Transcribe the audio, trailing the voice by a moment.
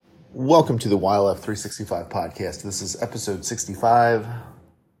Welcome to the YLF365 podcast. This is episode 65.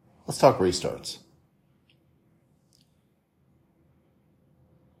 Let's talk restarts.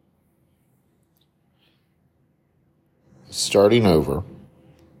 Starting over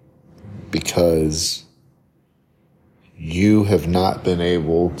because you have not been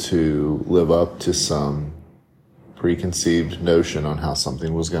able to live up to some preconceived notion on how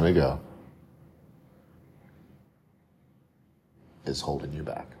something was going to go is holding you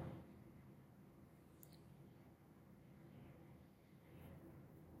back.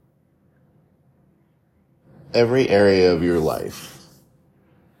 Every area of your life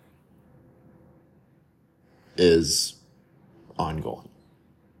is ongoing.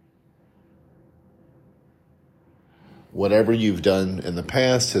 Whatever you've done in the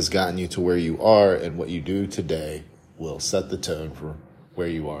past has gotten you to where you are, and what you do today will set the tone for where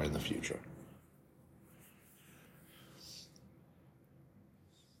you are in the future.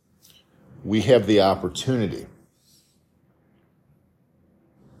 We have the opportunity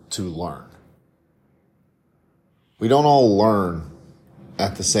to learn. We don't all learn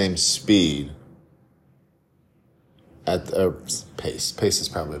at the same speed, at pace. Pace is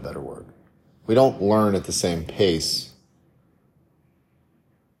probably a better word. We don't learn at the same pace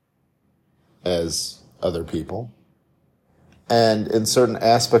as other people. And in certain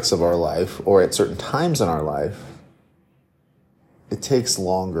aspects of our life, or at certain times in our life, it takes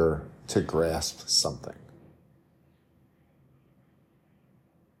longer to grasp something.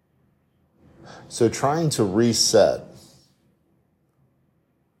 So trying to reset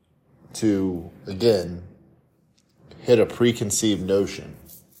to, again, hit a preconceived notion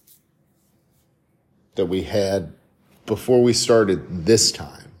that we had before we started this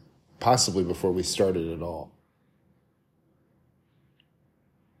time, possibly before we started at all,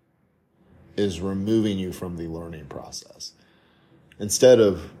 is removing you from the learning process. Instead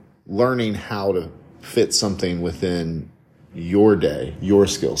of learning how to fit something within your day, your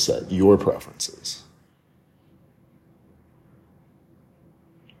skill set, your preferences,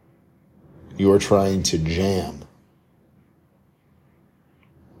 you're trying to jam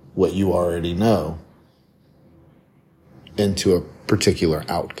what you already know into a particular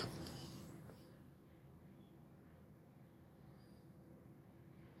outcome.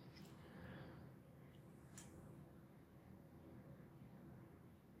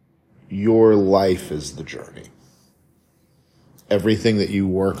 Your life is the journey. Everything that you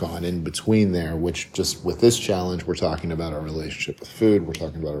work on in between there, which just with this challenge, we're talking about our relationship with food, we're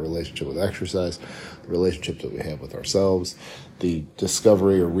talking about our relationship with exercise, the relationship that we have with ourselves, the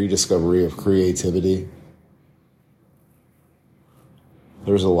discovery or rediscovery of creativity.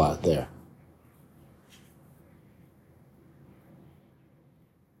 There's a lot there.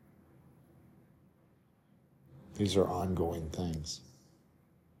 These are ongoing things.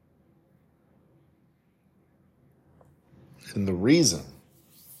 And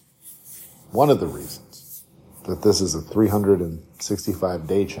one of the reasons that this is a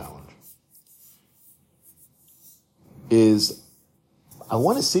 365-day challenge is I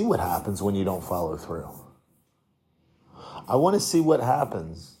want to see what happens when you don't follow through. I want to see what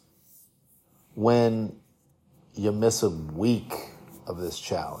happens when you miss a week of this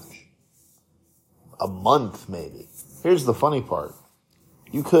challenge, a month maybe. Here's the funny part.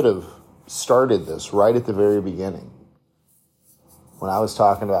 You could have started this right at the very beginning. When I was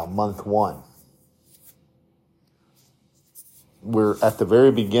talking about month 1, we're at the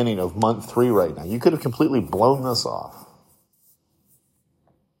very beginning of month 3 right now. You could have completely blown this off.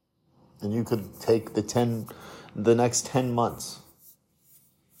 And you could take the next 10 months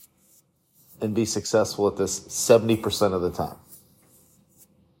and be successful at this 70% of the time.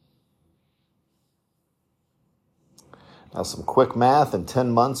 Now some quick math, in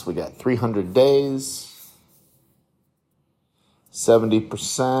 10 months we got 300 days.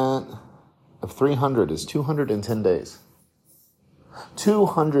 70% of 300 is 210 days.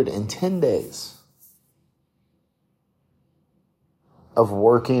 210 days of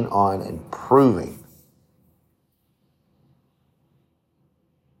working on improving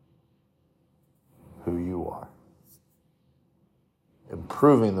who you are.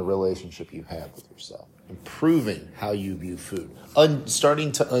 Improving the relationship you have with yourself. Improving how you view food.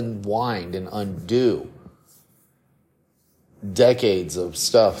 Starting to unwind and undo decades of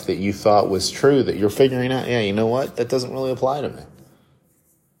stuff that you thought was true that you're figuring out, yeah, you know what? That doesn't really apply to me.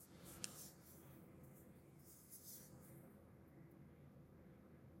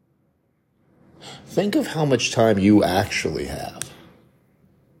 Think of how much time you actually have.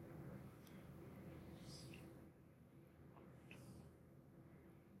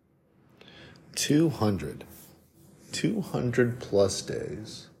 200 plus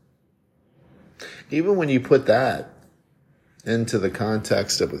days Even when you put that into the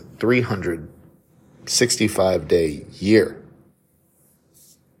context of a 365-day year,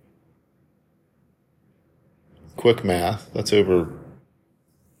 quick math, that's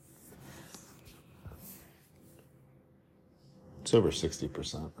it's over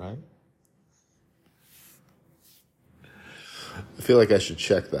 60%, right? I feel like I should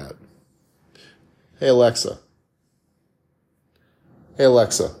check that. Hey, Alexa. Hey,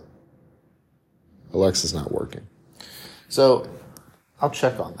 Alexa. Alexa's not working. So I'll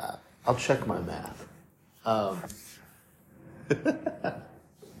check on that. I'll check my math. I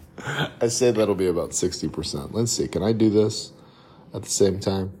say that'll be about 60%. Let's see. Can I do this at the same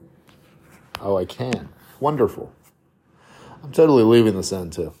time? Oh, I can. Wonderful. I'm totally leaving this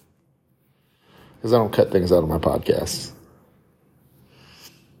in too, because I don't cut things out of my podcasts.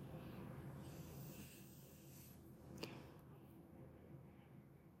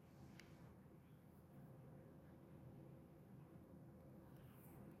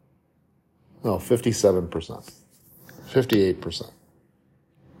 No, 57%. 58%.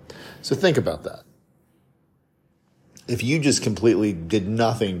 So think about that. If you just completely did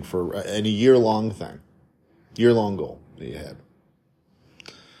nothing for a year-long goal that you had,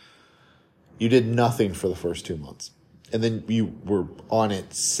 you did nothing for the first 2 months, and then you were on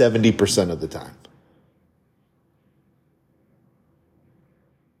it 70% of the time.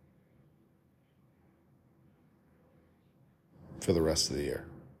 For the rest of the year.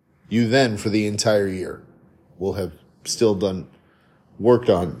 You then, for the entire year, will have still worked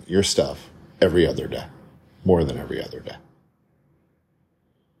on your stuff every other day, more than every other day.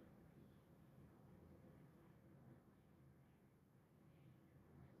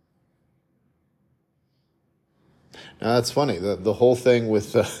 Now that's funny. The whole thing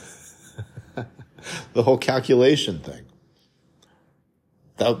with the whole calculation thing.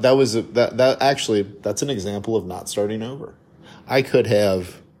 That's an example of not starting over. I could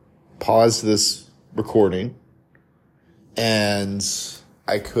have paused this recording, and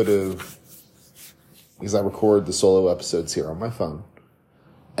I could have, because I record the solo episodes here on my phone,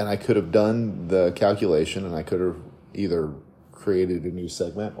 and I could have done the calculation, and I could have either created a new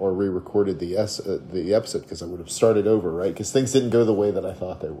segment or re-recorded the episode, because I would have started over, right? Because things didn't go the way that I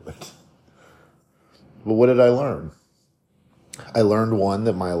thought they would. But what did I learn? I learned, one,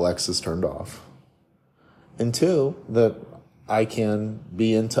 that my Alexa's turned off, and two, that I can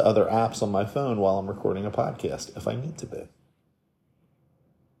be into other apps on my phone while I'm recording a podcast if I need to be.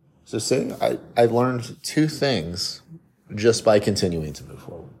 So see, I learned two things just by continuing to move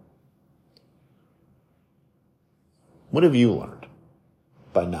forward. What have you learned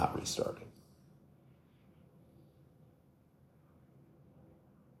by not restarting?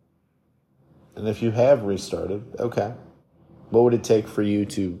 And if you have restarted, okay, what would it take for you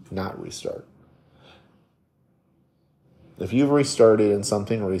to not restart? If you've restarted in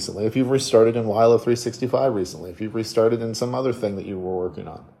something recently, if you've restarted in YLF365 recently, if you've restarted in some other thing that you were working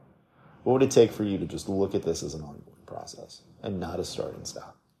on, what would it take for you to just look at this as an ongoing process and not a start and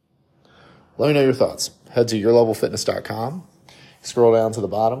stop? Let me know your thoughts. Head to yourlevelfitness.com, scroll down to the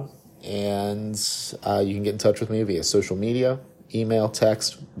bottom, and you can get in touch with me via social media, email,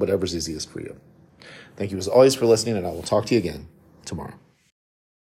 text, whatever's easiest for you. Thank you as always for listening, and I will talk to you again tomorrow.